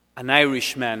An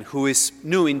Irishman who is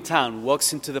new in town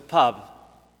walks into the pub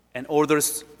and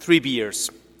orders 3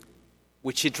 beers,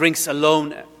 which he drinks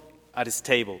alone at his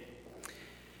table.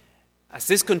 As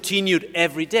this continued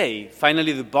every day,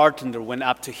 finally the bartender went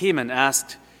up to him and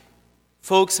asked,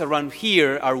 "Folks around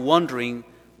here are wondering,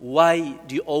 why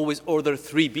do you always order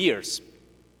 3 beers?"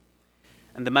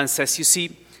 And the man says, "You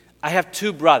see, I have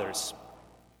 2 brothers,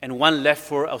 and one left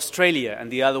for Australia and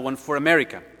the other one for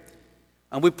America.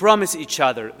 And we promised each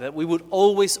other that we would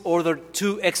always order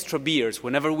 2 extra beers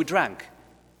whenever we drank,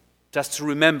 just to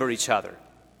remember each other."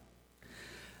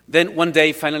 Then one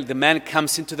day, finally, the man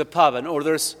comes into the pub and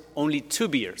orders only 2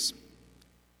 beers.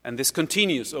 And this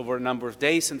continues over a number of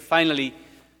days. And finally,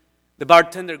 the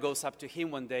bartender goes up to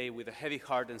him one day with a heavy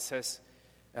heart and says,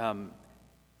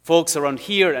 "Folks around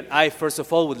here and I, first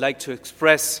of all, would like to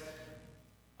express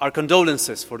our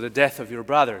condolences for the death of your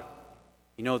brother.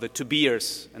 You know, the 2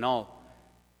 beers and all."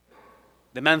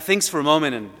 The man thinks for a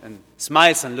moment and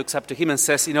smiles and looks up to him and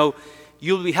says,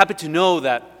 "You'll be happy to know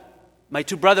that my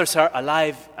 2 brothers are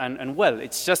alive and well.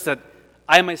 It's just that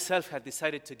I myself had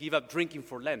decided to give up drinking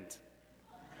for Lent."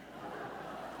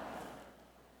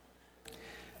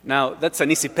 Now, that's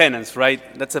an easy penance, right?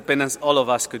 That's a penance all of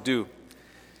us could do.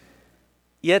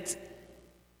 Yet,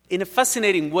 in a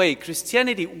fascinating way,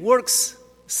 Christianity works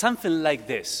something like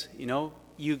this.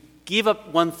 You give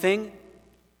up one thing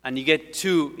and you get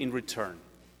 2 in return.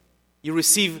 You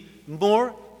receive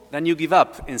more than you give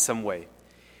up in some way.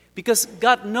 Because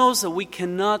God knows that we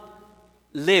cannot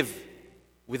live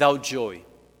without joy,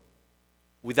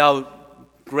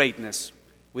 without greatness,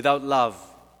 without love,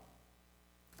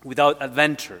 without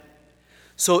adventure.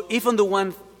 So if on the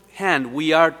one hand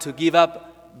we are to give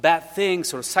up bad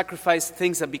things or sacrifice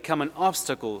things that become an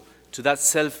obstacle to that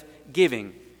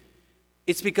self-giving,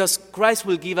 it's because Christ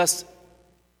will give us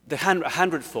the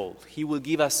 100-fold. He will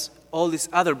give us all these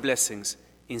other blessings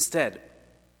instead.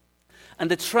 And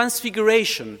the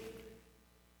transfiguration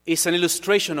is an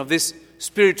illustration of this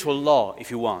spiritual law,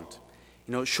 if you want.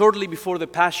 Shortly before the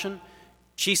Passion,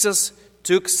 Jesus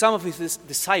took some of his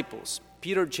disciples,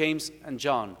 Peter, James, and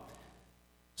John,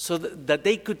 so that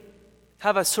they could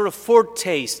have a sort of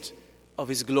foretaste of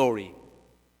his glory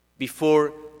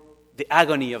before the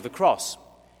agony of the cross.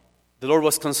 The Lord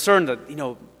was concerned that,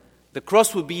 the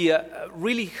cross would be a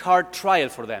really hard trial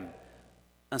for them.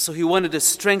 And so he wanted to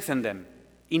strengthen them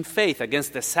in faith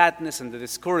against the sadness and the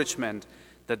discouragement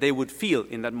that they would feel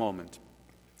in that moment.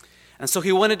 And so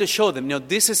he wanted to show them,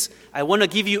 I want to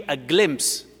give you a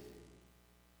glimpse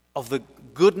of the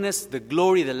goodness, the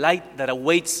glory, the light that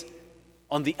awaits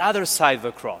on the other side of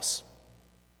the cross.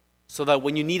 So that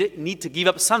when you need to give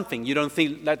up something, you don't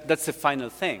think that that's the final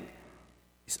thing.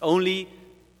 It's only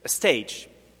a stage,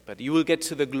 but you will get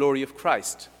to the glory of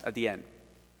Christ at the end.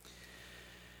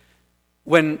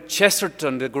 When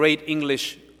Chesterton, the great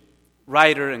English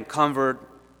writer and convert,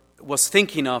 was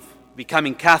thinking of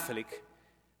becoming Catholic,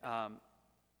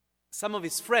 some of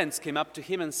his friends came up to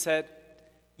him and said,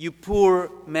 "You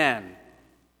poor man,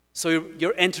 so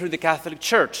you're entering the Catholic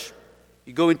Church.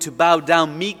 You're going to bow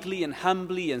down meekly and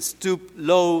humbly and stoop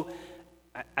low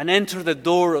and enter the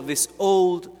door of this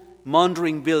old,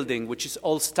 mouldering building, which is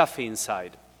all stuffy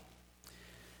inside."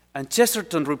 And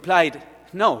Chesterton replied,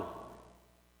 "No,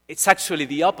 it's actually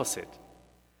the opposite.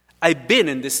 I've been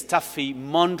in this stuffy,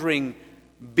 mouldering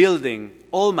building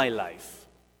all my life.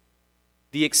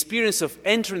 The experience of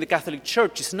entering the Catholic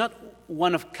Church is not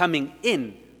one of coming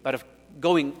in, but of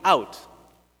going out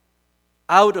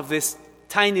of this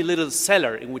tiny little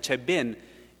cellar in which I've been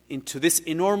into this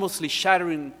enormously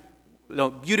shattering,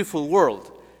 beautiful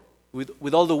world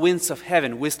with all the winds of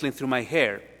heaven whistling through my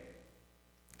hair."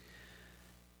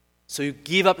 So you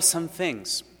give up some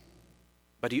things,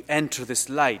 but you enter this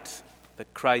light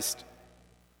that Christ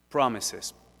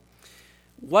promises.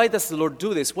 Why does the Lord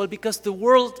do this? Well, because the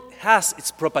world has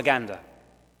its propaganda.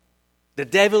 The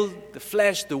devil, the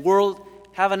flesh, the world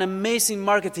have an amazing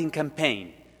marketing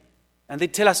campaign. And they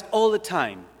tell us all the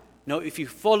time, if you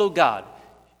follow God,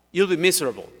 you'll be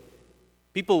miserable.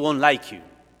 People won't like you.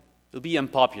 You'll be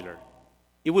unpopular.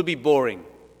 It will be boring.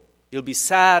 You'll be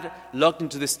sad, locked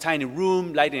into this tiny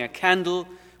room, lighting a candle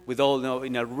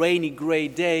in a rainy, gray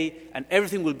day, and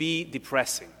everything will be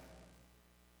depressing.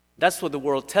 That's what the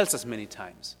world tells us many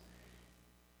times.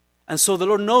 And so the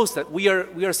Lord knows that we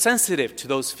are sensitive to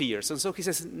those fears. And so he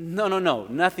says, no,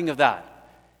 nothing of that.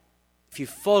 If you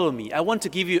follow me, I want to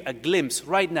give you a glimpse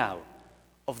right now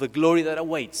of the glory that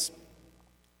awaits.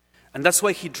 And that's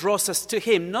why he draws us to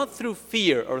him, not through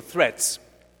fear or threats.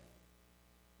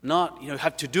 Not, you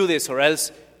have to do this or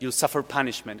else you'll suffer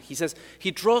punishment. He says he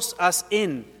draws us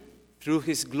in through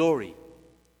his glory,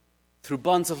 through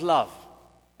bonds of love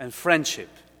and friendship,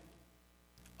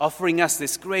 offering us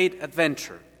this great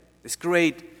adventure, this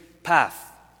great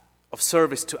path of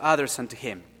service to others and to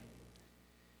Him.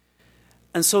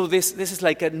 And so this is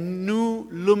like a new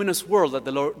luminous world that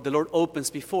the Lord opens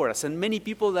before us. And many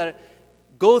people that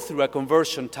go through a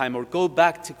conversion time or go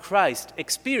back to Christ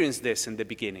experience this in the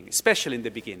beginning, especially in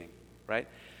the beginning, right?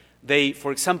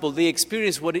 For example, they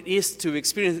experience what it is to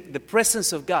experience the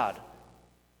presence of God,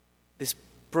 this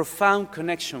profound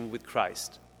connection with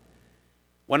Christ.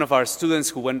 One of our students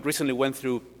who recently went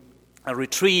through a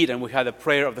retreat, and we had a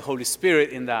prayer of the Holy Spirit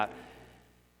in that,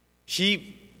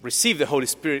 she received the Holy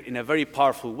Spirit in a very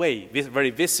powerful way, very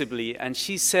visibly, and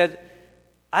she said,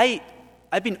 I've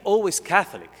been always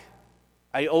Catholic.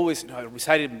 I always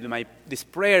recited these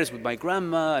prayers with my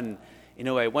grandma, and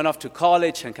I went off to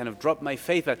college and kind of dropped my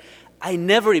faith, but I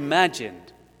never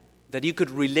imagined that you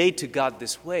could relate to God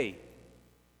this way,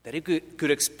 that you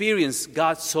could experience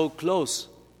God so close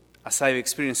as I've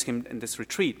experienced Him in this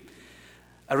retreat.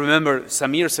 I remember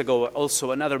some years ago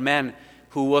also another man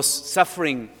who was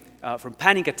suffering from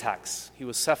panic attacks. He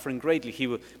was suffering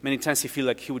greatly. Many times he felt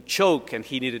like he would choke and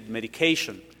he needed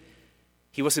medication.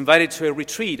 He was invited to a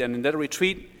retreat, and in that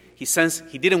retreat he sensed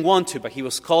he didn't want to, but he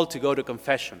was called to go to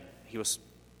confession. He was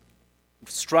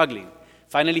struggling.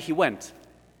 Finally he went.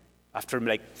 After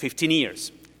 15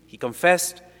 years, he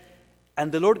confessed,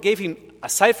 and the Lord gave him,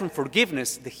 aside from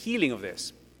forgiveness, the healing of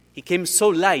this. He came so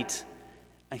light,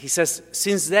 and he says,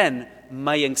 since then,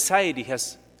 my anxiety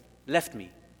has left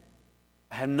me.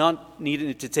 I have not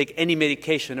needed to take any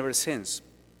medication ever since.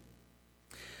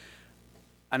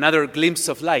 Another glimpse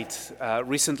of light.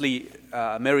 Recently,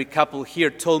 a married couple here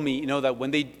told me, that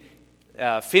when they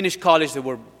finished college, they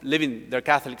were living their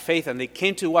Catholic faith, and they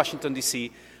came to Washington,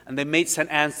 D.C., and they made St.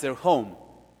 Anne's their home.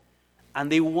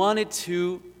 And they wanted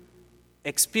to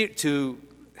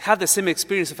have the same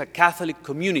experience of a Catholic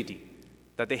community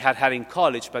that they had in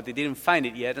college, but they didn't find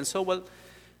it yet. And so,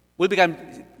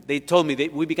 they told me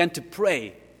we began to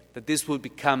pray that this would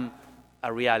become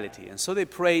a reality. And so they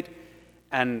prayed,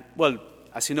 and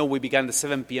as you know, we began the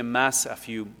 7 p.m. Mass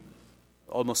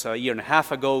almost a year and a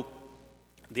half ago,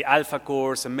 the Alpha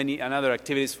course and other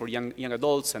activities for young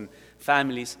adults and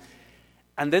families.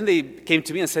 And then they came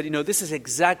to me and said, this is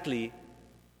exactly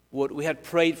what we had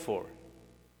prayed for,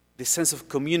 this sense of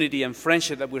community and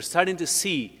friendship that we're starting to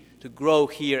see to grow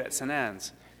here at St.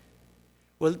 Anne's.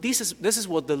 Well, this is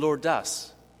what the Lord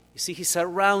does. You see, He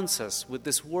surrounds us with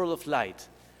this world of light,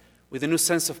 with a new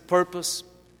sense of purpose,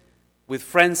 with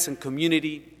friends and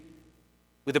community,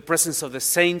 with the presence of the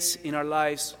saints in our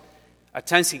lives. At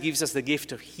times He gives us the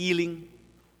gift of healing,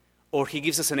 or He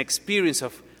gives us an experience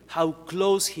of how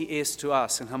close He is to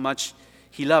us and how much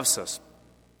He loves us.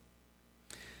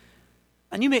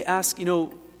 And you may ask,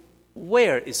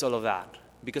 where is all of that?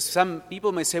 Because some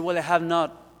people may say, well, I have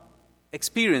not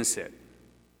experienced it.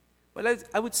 Well,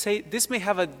 I would say this may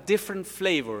have a different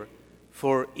flavor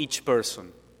for each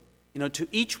person. To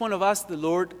each one of us, the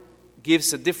Lord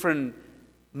gives a different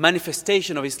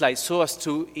manifestation of His light so as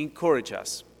to encourage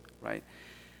us, right?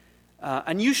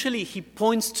 And usually He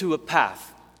points to a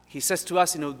path. He says to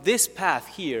us, this path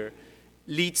here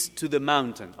leads to the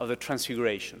mountain of the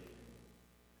Transfiguration.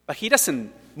 But He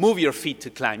doesn't move your feet to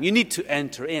climb. You need to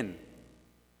enter in.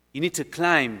 You need to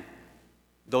climb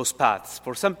those paths.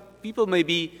 For some people,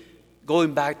 maybe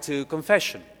going back to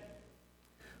confession.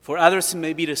 For others, it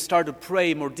may be to start to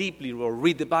pray more deeply or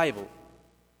read the Bible.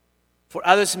 For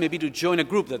others, it may be to join a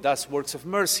group that does works of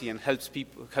mercy and helps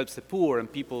the poor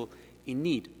and people in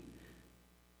need.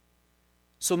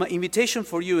 So my invitation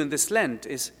for you in this Lent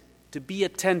is to be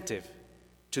attentive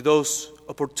to those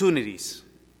opportunities,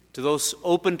 to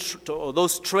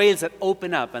those trails that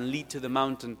open up and lead to the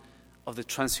mountain of the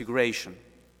Transfiguration.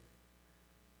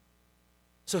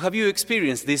 So have you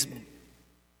experienced these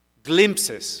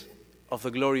glimpses of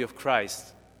the glory of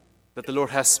Christ that the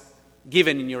Lord has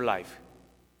given in your life?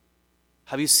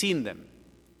 Have you seen them?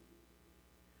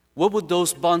 What would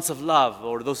those bonds of love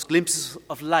or those glimpses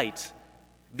of light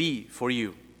be for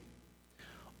you?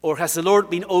 Or has the Lord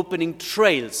been opening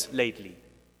trails lately?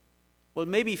 Well,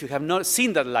 maybe if you have not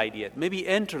seen that light yet, maybe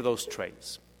enter those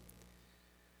trails.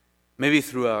 Maybe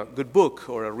through a good book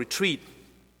or a retreat,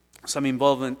 some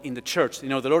involvement in the church. The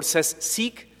Lord says,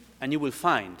 seek and you will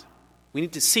find. We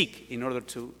need to seek in order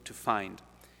to find.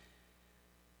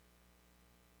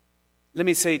 Let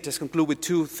me just conclude with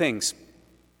two things.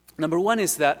 Number one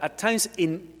is that at times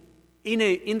in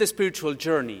the spiritual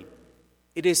journey,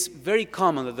 it is very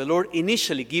common that the Lord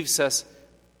initially gives us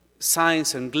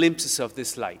signs and glimpses of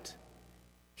this light.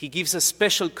 He gives us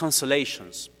special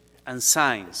consolations and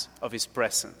signs of His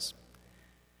presence.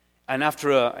 And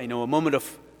after a moment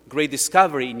of great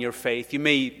discovery in your faith, you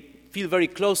may feel very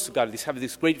close to God, have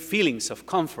these great feelings of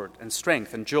comfort and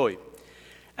strength and joy.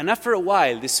 And after a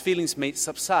while, these feelings may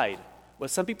subside. Well,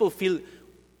 some people feel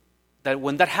that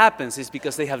when that happens, it's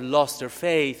because they have lost their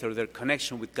faith or their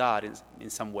connection with God in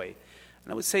some way.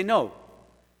 And I would say, no,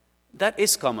 that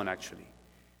is common actually.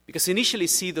 Because initially,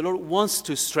 see, the Lord wants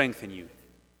to strengthen you.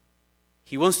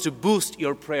 He wants to boost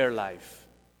your prayer life.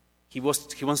 He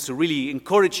wants to really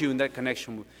encourage you in that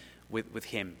connection with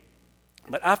Him.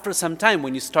 But after some time,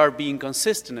 when you start being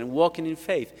consistent and walking in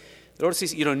faith, the Lord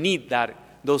says you don't need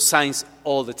those signs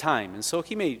all the time. And so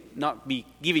He may not be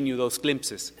giving you those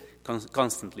glimpses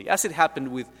constantly, as it happened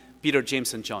with Peter,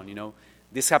 James, and John.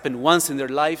 This happened once in their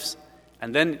lives,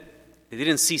 and then they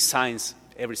didn't see signs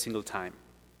every single time.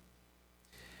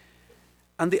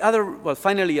 And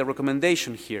finally, a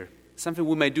recommendation here, something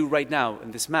we might do right now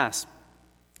in this Mass,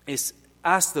 is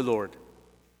ask the Lord,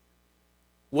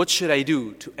 what should I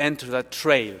do to enter that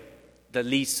trail that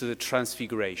leads to the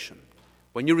transfiguration?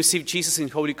 When you receive Jesus in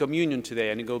Holy Communion today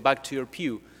and you go back to your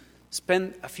pew,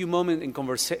 spend a few moments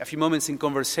in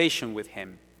conversation with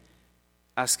Him,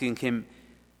 asking Him,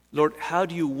 Lord, how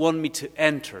do you want me to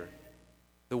enter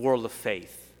the world of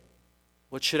faith?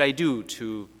 What should I do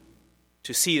to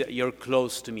see that you're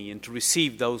close to me and to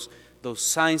receive those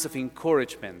signs of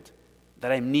encouragement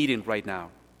that I'm needing right now?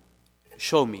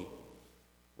 Show me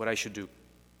what I should do.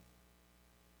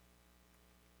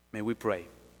 May we pray.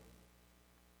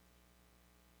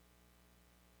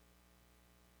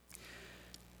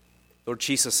 Lord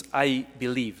Jesus, I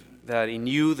believe that in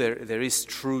you there is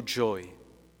true joy.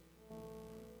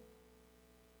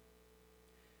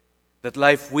 That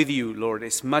life with you, Lord,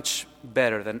 is much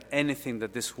better than anything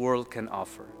that this world can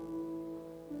offer.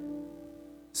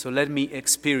 So let me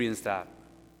experience that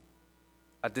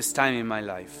at this time in my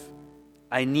life.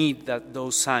 I need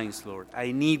those signs, Lord.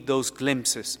 I need those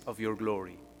glimpses of your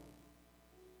glory.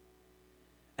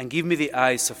 And give me the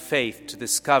eyes of faith to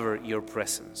discover your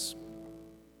presence.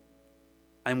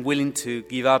 I'm willing to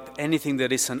give up anything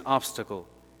that is an obstacle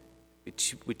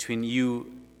between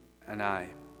you and I.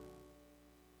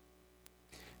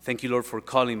 Thank you, Lord, for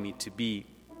calling me to be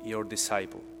your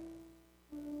disciple.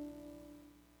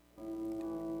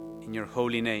 In your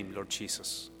holy name, Lord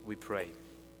Jesus, we pray.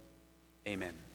 Amen.